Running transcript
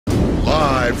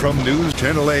Live from News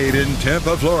Channel 8 in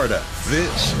Tampa, Florida,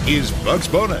 this is Bucs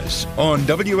Bonus on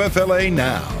WFLA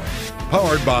Now.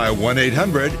 Powered by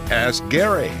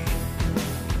 1-800-ASK-GARY.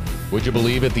 Would you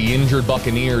believe it? The injured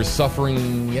Buccaneers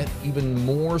suffering yet even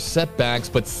more setbacks,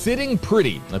 but sitting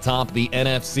pretty atop the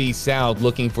NFC South,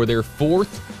 looking for their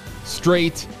fourth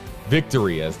straight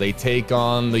victory as they take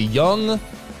on the young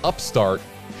upstart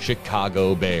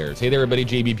Chicago Bears. Hey there, everybody.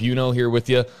 JB Biunno here with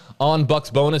you on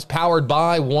Bucs Bonus, powered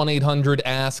by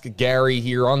 1-800-ASK-GARY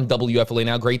here on WFLA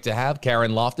Now. Great to have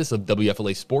Karen Loftus of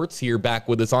WFLA Sports here back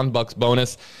with us on Bucs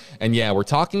Bonus. And yeah, we're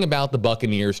talking about the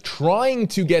Buccaneers trying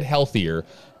to get healthier,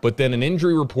 but then an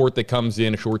injury report that comes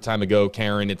in a short time ago.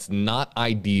 Karen, it's not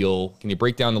ideal. Can you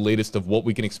break down the latest of what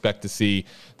we can expect to see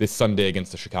this Sunday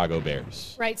against the Chicago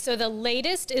Bears? Right, so the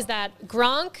latest is that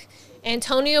Gronk,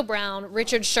 Antonio Brown,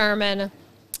 Richard Sherman,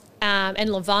 and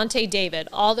Lavonte David,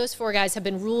 all those four guys have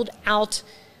been ruled out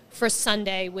for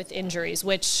Sunday with injuries,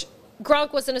 which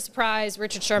Gronk wasn't a surprise.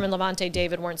 Richard Sherman, Lavonte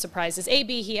David weren't surprises.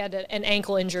 AB, he had an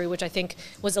ankle injury, which I think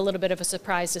was a little bit of a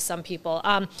surprise to some people.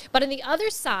 But on the other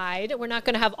side, we're not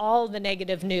going to have all the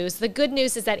negative news. The good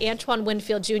news is that Antoine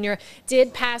Winfield Jr.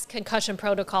 did pass concussion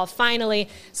protocol finally.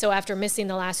 So after missing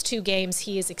the last two games,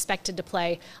 he is expected to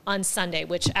play on Sunday,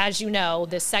 which, as you know,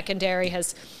 the secondary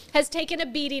has taken a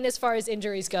beating as far as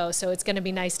injuries go. So it's going to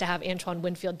be nice to have Antoine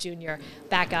Winfield Jr.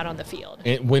 back out on the field.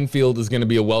 And Winfield is going to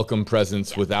be a welcome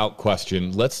presence without question.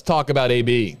 Let's talk about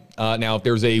AB. Now, if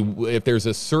there's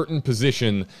a certain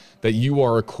position that you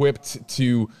are equipped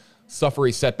to suffer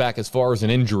a setback as far as an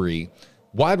injury,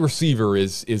 wide receiver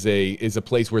is a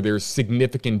place where there's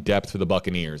significant depth for the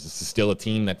Buccaneers. This is still a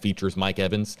team that features Mike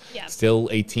Evans, still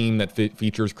a team that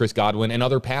features Chris Godwin and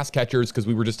other pass catchers, because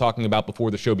we were just talking about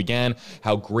before the show began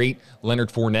how great Leonard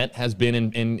Fournette has been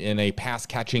in a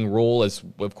pass-catching role, as,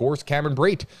 of course, Cameron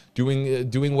Brate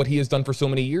doing what he has done for so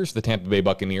many years for the Tampa Bay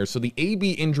Buccaneers. So the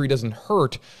AB injury doesn't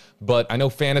hurt, but I know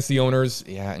fantasy owners,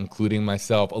 including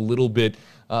myself, a little bit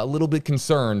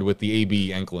concerned with the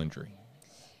AB ankle injury.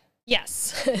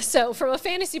 Yes. So from a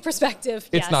fantasy perspective,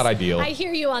 it's not ideal. I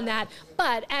hear you on that.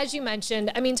 But as you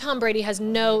mentioned, I mean, Tom Brady has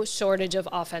no shortage of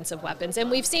offensive weapons.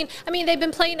 And we've seen, they've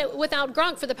been playing without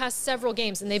Gronk for the past several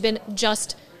games, and they've been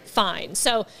just fine.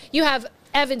 So you have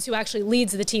Evans, who actually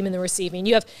leads the team in the receiving.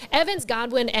 You have Evans,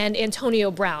 Godwin, and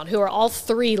Antonio Brown, who are all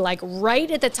three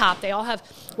right at the top. They all have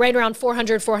right around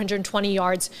 400, 420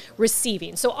 yards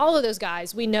receiving. So all of those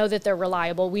guys, we know that they're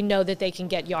reliable. We know that they can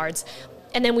get yards.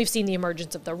 And then we've seen the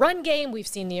emergence of the run game. We've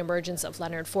seen the emergence of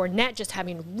Leonard Fournette just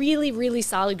having really, really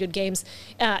solid good games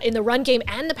in the run game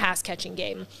and the pass-catching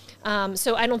game.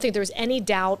 So I don't think there's any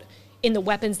doubt in the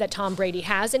weapons that Tom Brady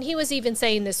has. And he was even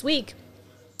saying this week,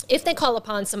 if they call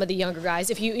upon some of the younger guys,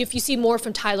 if you see more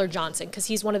from Tyler Johnson, because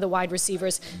he's one of the wide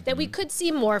receivers that we could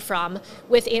see more from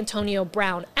with Antonio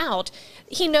Brown out,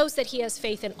 he knows that he has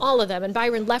faith in all of them. And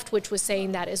Byron Leftwich was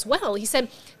saying that as well. He said,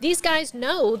 these guys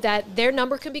know that their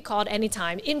number can be called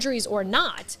anytime, injuries or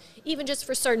not, even just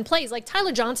for certain plays. Like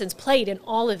Tyler Johnson's played in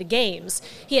all of the games.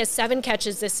 He has 7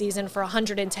 catches this season for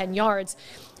 110 yards.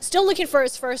 Still looking for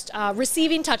his first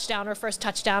receiving touchdown or first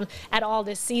touchdown at all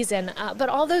this season. But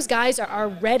all those guys are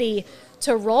ready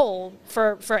to roll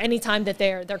for any time that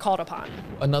they're called upon.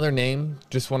 Another name,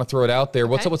 just want to throw it out there.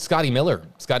 Okay. What's up with Scotty Miller?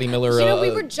 Scotty Miller. We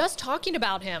were just talking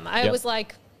about him. I was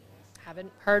like,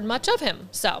 haven't heard much of him.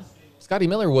 So Scotty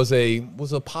Miller was a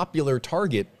popular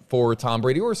target for Tom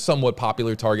Brady, or a somewhat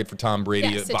popular target for Tom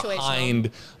Brady,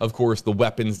 behind, of course, the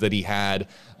weapons that he had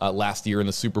last year in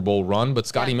the Super Bowl run. But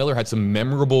Scotty Miller had some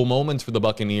memorable moments for the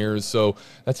Buccaneers, so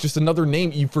that's just another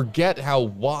name. You forget how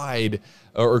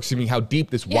how deep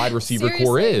this wide receiver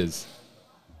core is.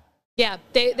 Yeah,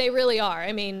 they really are.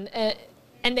 And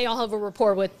they all have a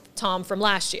rapport with Tom from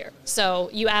last year. So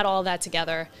you add all that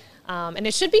together. And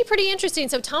it should be pretty interesting.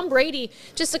 So Tom Brady,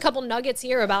 just a couple nuggets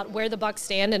here about where the Bucs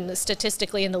stand and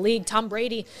statistically in the league. Tom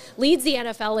Brady leads the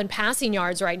NFL in passing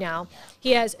yards right now.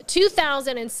 He has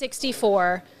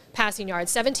 2,064 passing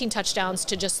yards, 17 touchdowns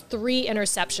to just 3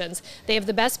 interceptions. They have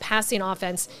the best passing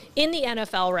offense in the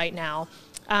NFL right now,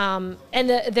 and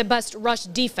the best rush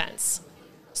defense.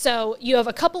 So you have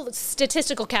a couple of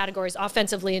statistical categories,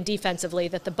 offensively and defensively,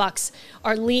 that the Bucs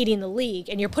are leading the league,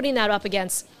 and you're putting that up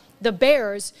against the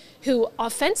Bears, who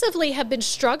offensively have been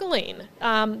struggling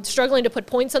to put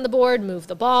points on the board, move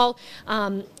the ball.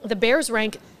 The Bears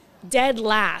rank dead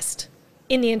last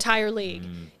in the entire league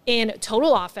in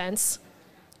total offense,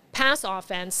 pass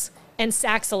offense, and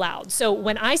sacks allowed. So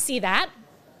when I see that,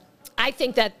 I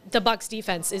think that the Bucs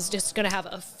defense is just going to have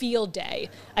a field day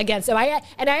against them. I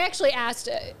actually asked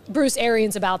Bruce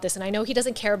Arians about this, and I know he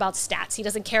doesn't care about stats. He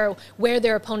doesn't care where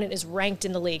their opponent is ranked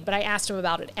in the league, but I asked him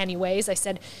about it anyways. I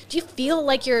said, do you feel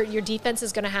like your defense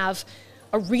is going to have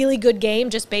a really good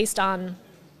game just based on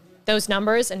those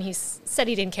numbers? And he said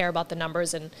he didn't care about the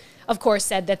numbers, and of course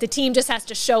said that the team just has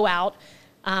to show out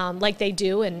like they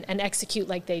do and execute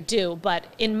like they do. But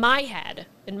in my head,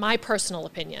 in my personal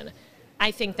opinion, I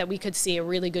think that we could see a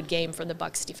really good game from the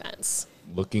Bucs defense.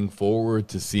 Looking forward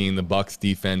to seeing the Bucs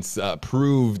defense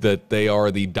prove that they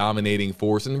are the dominating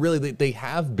force, and really they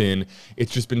have been.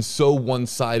 It's just been so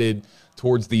one-sided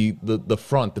towards the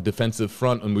front, the defensive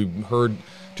front, and we've heard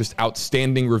just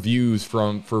outstanding reviews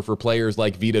for players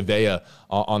like Vita Vea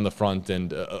on the front,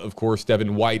 and of course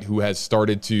Devin White, who has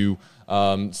started to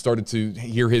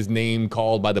hear his name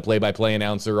called by the play-by-play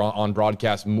announcer on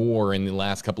broadcast more in the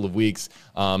last couple of weeks.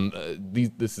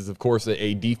 This is, of course,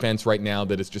 a defense right now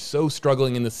that is just so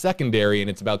struggling in the secondary, and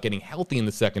it's about getting healthy in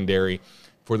the secondary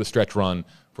for the stretch run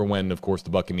for when, of course, the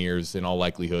Buccaneers, in all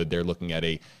likelihood, they're looking at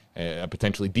a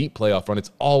potentially deep playoff run.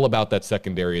 It's all about that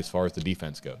secondary as far as the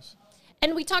defense goes.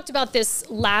 And we talked about this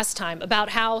last time, about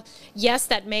how, yes,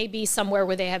 that may be somewhere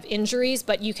where they have injuries,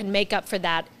 but you can make up for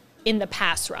that in the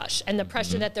pass rush and the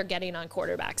pressure that they're getting on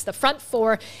quarterbacks. The front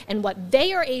four and what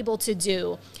they are able to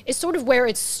do is sort of where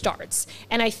it starts.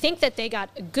 And I think that they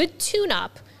got a good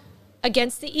tune-up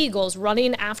against the Eagles,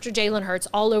 running after Jalen Hurts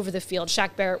all over the field.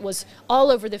 Shaq Barrett was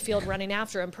all over the field running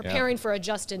after him, preparing for a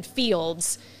Justin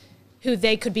Fields, who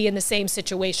they could be in the same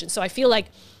situation. So I feel like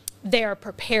they're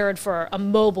prepared for a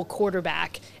mobile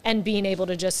quarterback and being able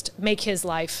to just make his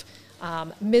life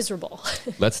miserable.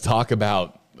 Let's talk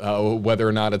about whether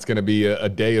or not it's going to be a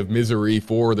day of misery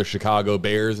for the Chicago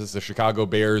Bears. It's the Chicago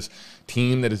Bears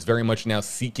team that is very much now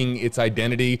seeking its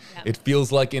identity. Yeah. It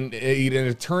feels like an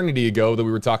eternity ago that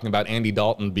we were talking about Andy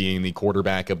Dalton being the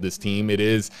quarterback of this team. It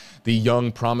is the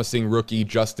young, promising rookie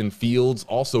Justin Fields.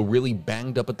 Also really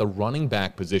banged up at the running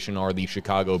back position are the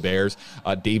Chicago Bears.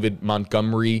 David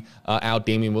Montgomery out,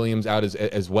 Damian Williams out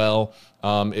as well.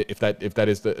 If that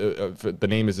is the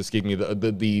name is escaping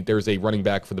me, there's a running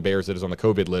back for the Bears that is on the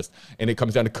COVID list, and it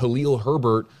comes down to Khalil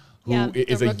Herbert, who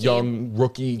is a young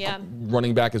rookie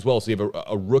running back as well. So you have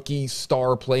a rookie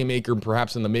star playmaker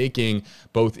perhaps in the making,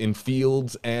 both in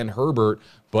Fields and Herbert,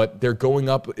 but they're going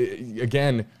up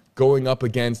against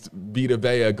Vita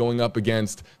Vea, going up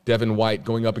against Devin White,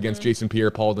 going up against Jason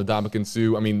Pierre-Paul, Ndamukong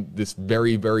Suh. I mean, this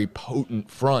very, very potent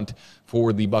front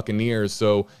for the Buccaneers.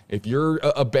 So if you're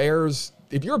a Bears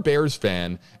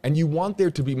fan and you want there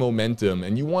to be momentum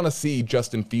and you want to see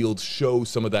Justin Fields show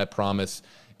some of that promise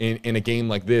in a game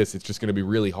like this, it's just going to be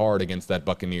really hard against that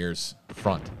Buccaneers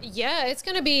front. Yeah, it's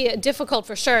going to be difficult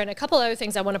for sure. And a couple other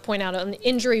things I want to point out on the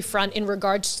injury front in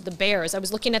regards to the Bears. I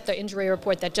was looking at the injury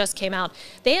report that just came out.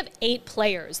 They have 8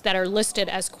 players that are listed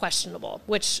as questionable,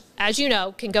 which, as you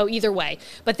know, can go either way.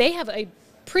 But they have a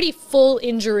pretty full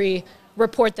injury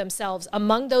report themselves.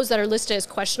 Among those that are listed as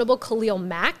questionable, Khalil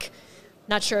Mack.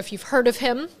 Not sure if you've heard of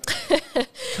him.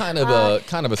 kind of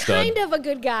a stud. Kind of a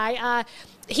good guy.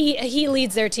 He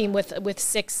leads their team with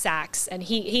 6 sacks, and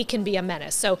he can be a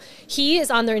menace. So he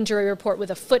is on their injury report with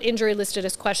a foot injury listed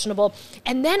as questionable.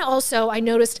 And then also I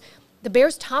noticed the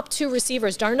Bears' top 2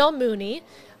 receivers, Darnell Mooney,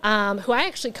 who I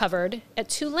actually covered at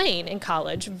Tulane in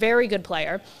college, very good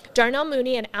player. Darnell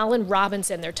Mooney and Allen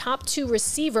Robinson, their top 2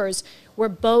 receivers, were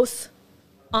both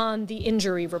on the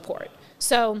injury report.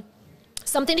 So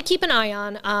something to keep an eye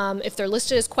on. If they're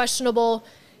listed as questionable,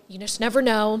 you just never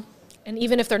know. And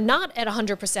even if they're not at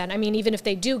 100%, I mean, even if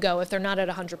they do go, if they're not at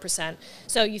 100%.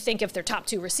 So you think if their top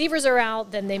 2 receivers are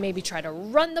out, then they maybe try to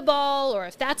run the ball, or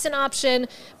if that's an option.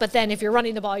 But then if you're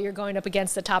running the ball, you're going up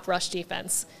against the top rush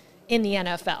defense in the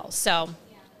NFL. So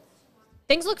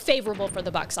things look favorable for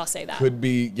the Bucs, I'll say that. Could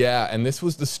be, yeah. And this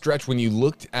was the stretch when you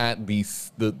looked at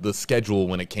the schedule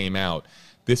when it came out.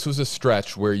 This was a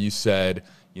stretch where you said,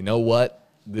 you know what?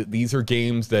 These are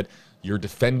games that your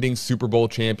defending Super Bowl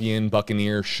champion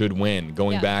Buccaneers should win.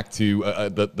 Going back to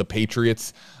the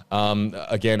Patriots,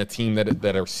 again, a team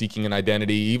that are seeking an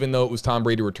identity. Even though it was Tom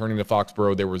Brady returning to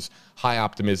Foxborough, there was high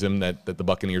optimism that the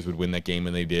Buccaneers would win that game,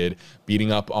 and they did.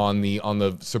 Beating up on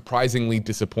the surprisingly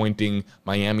disappointing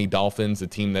Miami Dolphins, a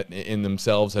team that in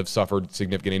themselves have suffered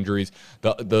significant injuries.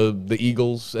 The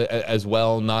Eagles as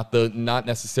well, not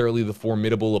necessarily the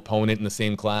formidable opponent in the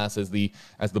same class as the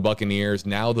Buccaneers.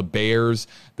 Now the Bears,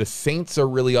 the Saints are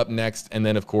really up next, and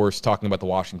then of course talking about the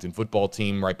Washington football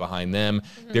team right behind them.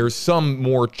 There's some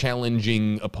more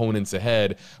challenging opponents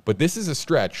ahead. But this is a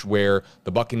stretch where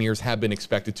the Buccaneers have been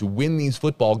expected to win these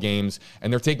football games,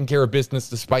 and they're taking care of business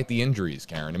despite the injuries,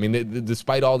 Karen. I mean,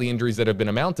 despite all the injuries that have been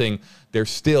amounting, they're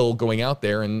still going out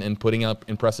there and putting up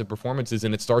impressive performances,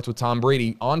 and it starts with Tom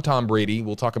Brady. On Tom Brady,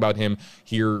 we'll talk about him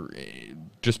here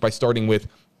just by starting with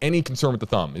any concern with the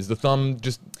thumb. Is the thumb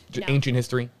just No. ancient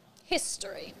history?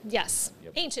 History, yes.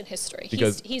 Yep. Ancient history.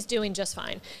 Because he's doing just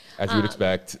fine. As you would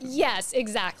expect. Yes,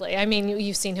 exactly. I mean,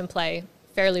 you've seen him play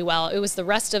fairly well. It was the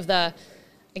rest of the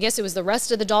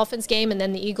Dolphins game and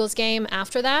then the Eagles game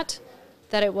after that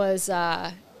it was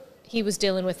he was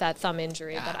dealing with that thumb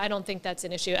injury, but I don't think that's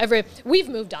an issue. We've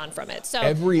moved on from it. So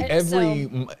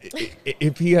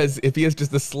if he has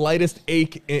just the slightest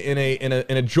ache in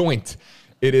a joint,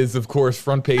 it is, of course,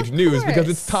 front page news because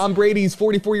it's Tom Brady. He's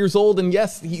 44 years old, and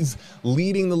yes, he's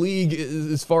leading the league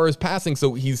as far as passing.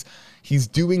 So he's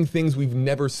doing things we've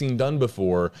never seen done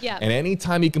before. Yeah. And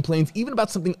anytime he complains, even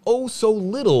about something oh so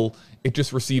little, it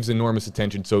just receives enormous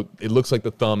attention. So it looks like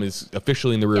the thumb is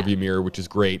officially in the rearview mirror, which is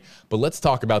great. But let's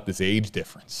talk about this age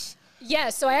difference. Yeah,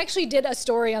 so I actually did a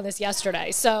story on this yesterday.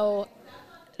 So.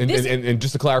 And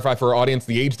just to clarify for our audience,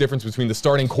 the age difference between the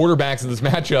starting quarterbacks in this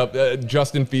matchup,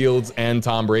 Justin Fields and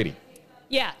Tom Brady.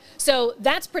 Yeah, so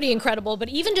that's pretty incredible. But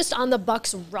even just on the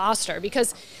Bucs roster,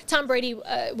 because Tom Brady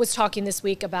was talking this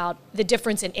week about the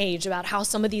difference in age, about how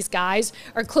some of these guys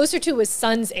are closer to his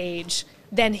son's age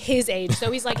than his age.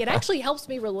 So he's like, it actually helps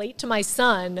me relate to my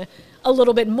son a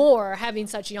little bit more having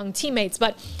such young teammates.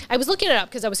 But I was looking it up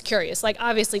because I was curious. Like,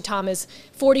 obviously, Tom is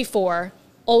 44,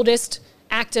 oldest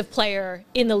active player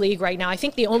in the league right now. I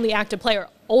think the only active player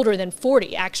older than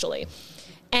 40, actually.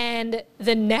 And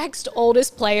the next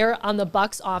oldest player on the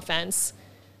Bucs offense,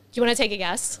 do you want to take a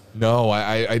guess? No,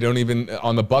 I don't even.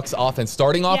 On the Bucs offense,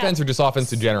 starting offense or just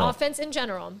offense in general? Offense in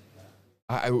general.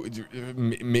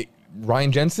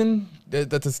 Ryan Jensen?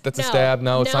 That's a stab.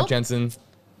 No, it's not Jensen.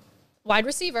 Wide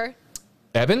receiver.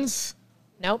 Evans?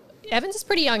 Nope. Evans is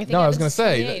pretty young. I think. No, I was going to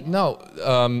say. No,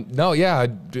 yeah.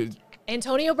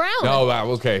 Antonio Brown. No,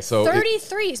 okay. So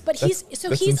 33, but he's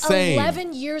insane.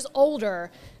 11 years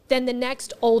older than the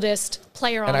next oldest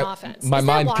player on offense. My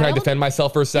mind, can I defend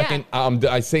myself for a second? Yeah.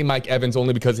 I say Mike Evans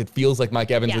only because it feels like Mike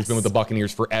Evans has been with the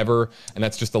Buccaneers forever, and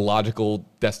that's just a logical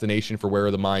destination for where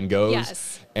the mind goes.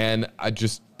 Yes. And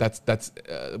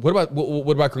what about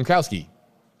Gronkowski?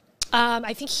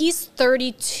 I think he's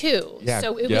 32. Yeah,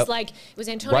 so it was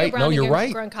Antonio Brown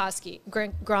and Gronkowski.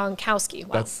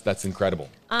 Wow. That's incredible.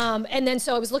 And then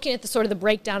so I was looking at the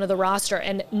breakdown of the roster,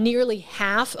 and nearly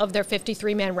half of their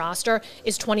 53-man roster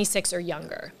is 26 or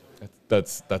younger.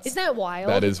 Isn't that wild?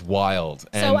 That is wild.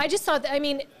 So I just thought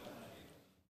that,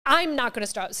 I'm not going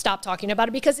to stop talking about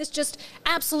it because it's just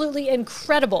absolutely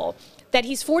incredible that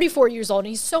he's 44 years old and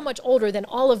he's so much older than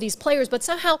all of these players, but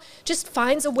somehow just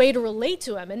finds a way to relate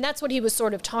to him. And that's what he was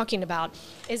sort of talking about,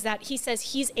 is that he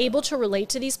says he's able to relate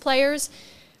to these players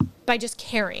by just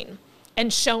caring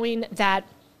and showing that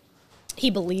he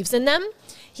believes in them.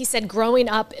 He said growing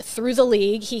up through the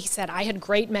league, he said, I had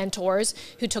great mentors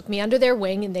who took me under their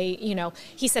wing, and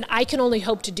he said, I can only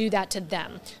hope to do that to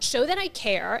them. Show that I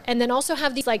care, and then also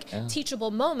have these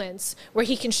teachable moments where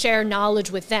he can share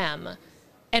knowledge with them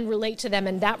and relate to them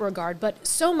in that regard. But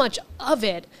so much of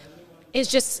it is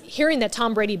just hearing that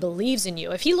Tom Brady believes in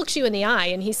you. If he looks you in the eye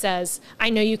and he says, I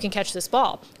know you can catch this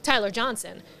ball, Tyler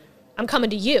Johnson, I'm coming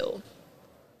to you.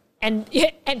 And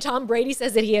Tom Brady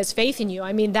says that he has faith in you.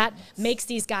 That makes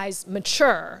these guys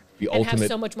mature and have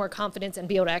so much more confidence and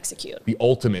be able to execute. The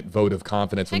ultimate vote of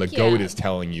confidence when the GOAT is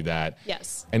telling you that.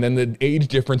 Yes. And then the age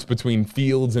difference between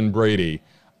Fields and Brady,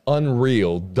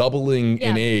 unreal, doubling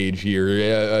in age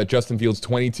here. Justin Fields,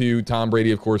 22. Tom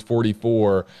Brady, of course,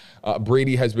 44.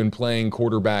 Brady has been playing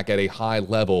quarterback at a high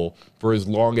level for as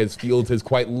long as Fields has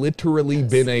quite literally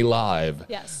been alive.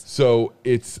 Yes. So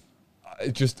it's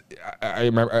just, I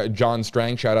remember John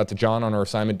Strang, shout out to John on our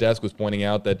assignment desk, was pointing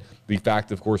out that the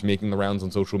fact, of course, making the rounds on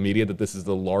social media, that this is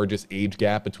the largest age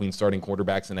gap between starting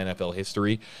quarterbacks in NFL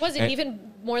history. Was it even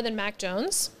more than Mac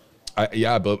Jones?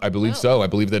 I believe so. I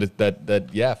believe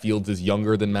that Fields is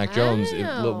younger than Mac Jones.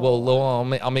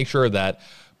 I'll make sure of that.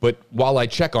 But while I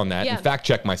check on that and fact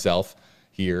check myself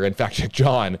here and fact check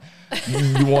John,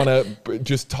 you want to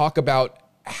just talk about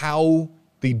how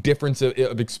the difference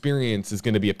of experience is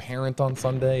going to be apparent on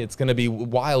Sunday. It's going to be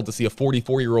wild to see a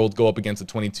 44-year-old go up against a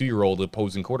 22-year-old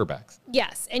opposing quarterbacks.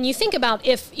 Yes, and you think about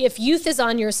if youth is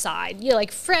on your side, you're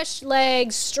like fresh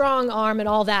legs, strong arm, and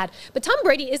all that. But Tom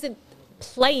Brady isn't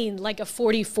playing like a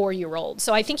 44-year-old.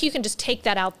 So I think you can just take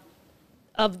that out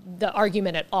of the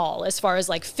argument at all as far as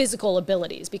like physical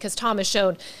abilities, because Tom has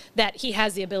shown that he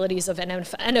has the abilities of an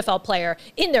NFL player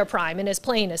in their prime and is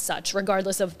playing as such,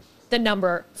 regardless of the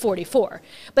number 44.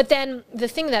 But then the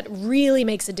thing that really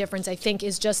makes a difference, I think,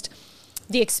 is just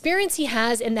the experience he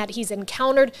has in that he's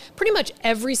encountered pretty much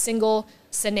every single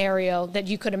scenario that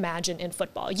you could imagine in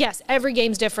football. Yes, every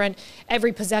game's different,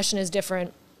 every possession is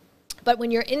different, but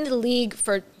when you're in the league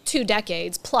for 2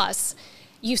 decades plus,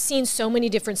 you've seen so many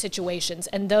different situations,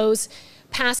 and those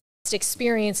past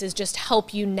experiences just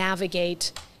help you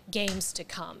navigate games to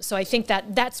come. So I think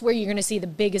that that's where you're going to see the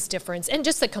biggest difference, and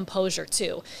just the composure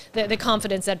too, the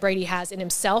confidence that Brady has in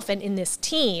himself and in this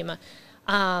team.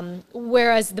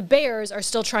 Whereas the Bears are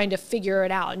still trying to figure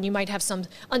it out, and you might have some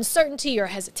uncertainty or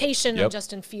hesitation on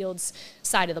Justin Fields'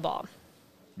 side of the ball.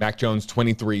 Mac Jones,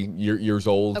 23 years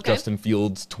old. Okay. Justin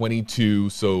Fields, 22.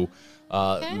 So,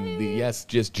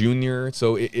 just junior.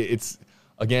 So it's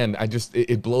again,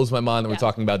 it blows my mind that we're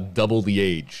talking about double the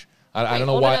age. I don't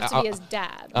know why. Old enough to be his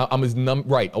dad. I'm his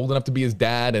old enough to be his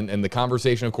dad, and the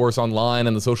conversation, of course, online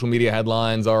and the social media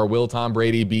headlines are: will Tom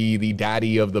Brady be the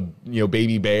daddy of the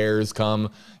baby Bears come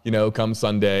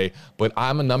Sunday? But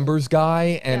I'm a numbers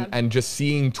guy, and just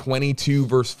seeing 22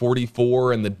 versus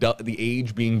 44 and the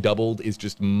age being doubled is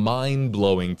just mind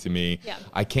blowing to me. Yeah.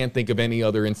 I can't think of any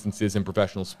other instances in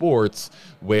professional sports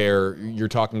where you're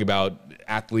talking about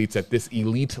athletes at this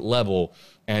elite level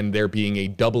and there being a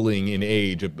doubling in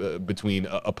age between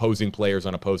opposing players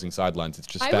on opposing sidelines. It's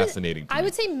just fascinating to me. I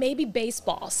would say maybe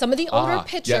baseball. Some of the older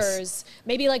pitchers,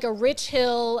 maybe like a Rich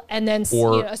Hill, and then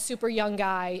a super young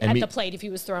guy at the plate if he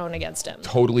was thrown against him.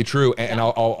 Totally true. And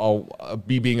I'll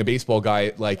being a baseball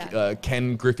guy, like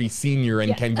Ken Griffey Sr.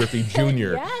 and Ken Griffey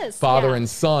Jr. Father and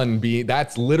son,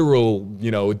 that's literal,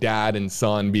 dad and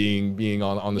son being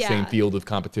on the same field of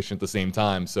competition at the same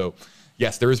time. So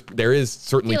yes, there is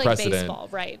certainly precedent. Baseball,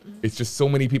 right. It's just so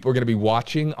many people are going to be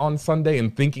watching on Sunday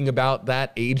and thinking about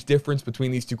that age difference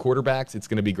between these two quarterbacks. It's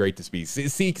going to be great to see.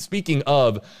 Speaking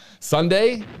of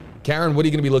Sunday, Karen, what are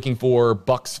you going to be looking for?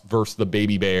 Bucs versus the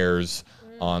Baby Bears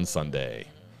on Sunday.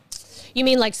 You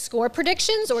mean like score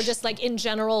predictions, or just like in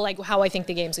general, like how I think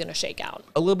the game's going to shake out?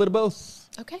 A little bit of both.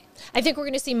 Okay. I think we're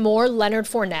going to see more Leonard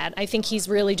Fournette. I think he's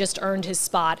really just earned his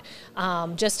spot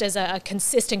just as a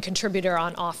consistent contributor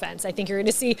on offense. I think you're going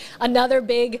to see another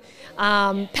big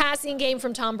passing game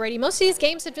from Tom Brady. Most of these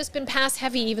games have just been pass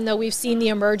heavy, even though we've seen the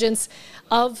emergence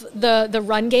of the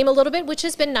run game a little bit, which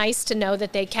has been nice to know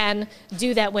that they can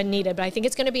do that when needed. But I think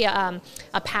it's going to be a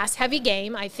pass heavy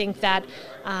game. I think that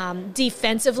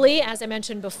defensively, as I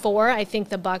mentioned before, I think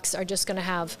the Bucs are just going to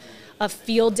have a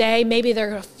field day. Maybe they're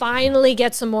going to finally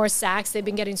get some more sacks. They've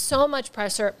been getting so much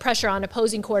pressure on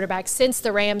opposing quarterbacks since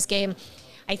the Rams game.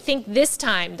 I think this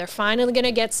time they're finally going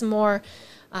to get some more,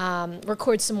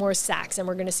 record some more sacks, and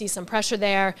we're going to see some pressure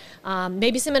there.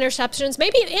 Maybe some interceptions.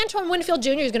 Maybe Antoine Winfield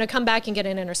Jr. is going to come back and get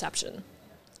an interception.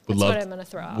 That's what I'm going to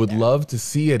throw out Would love to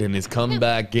see it in his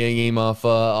comeback game off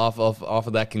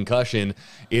of that concussion.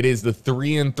 It is the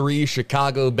 3-3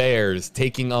 Chicago Bears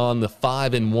taking on the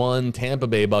 5-1 Tampa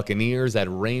Bay Buccaneers at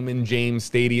Raymond James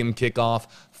Stadium. Kickoff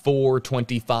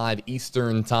 4:25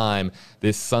 Eastern Time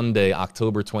this Sunday,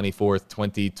 October 24th,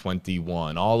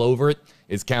 2021. All over it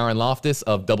is Karen Loftus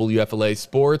of WFLA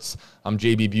Sports. I'm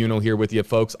JB Biunno here with you,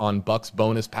 folks, on Bucs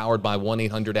Bonus, powered by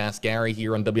 1-800-ASK-GARY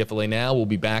here on WFLA Now. We'll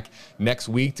be back next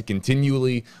week to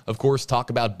continually, of course,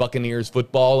 talk about Buccaneers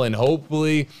football, and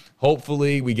hopefully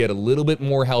we get a little bit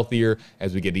more healthier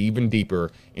as we get even deeper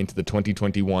into the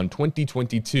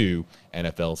 2021-2022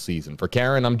 NFL season. For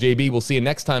Karen, I'm JB. We'll see you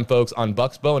next time, folks, on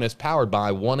Bucs Bonus, powered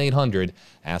by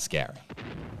 1-800-ASK-GARY.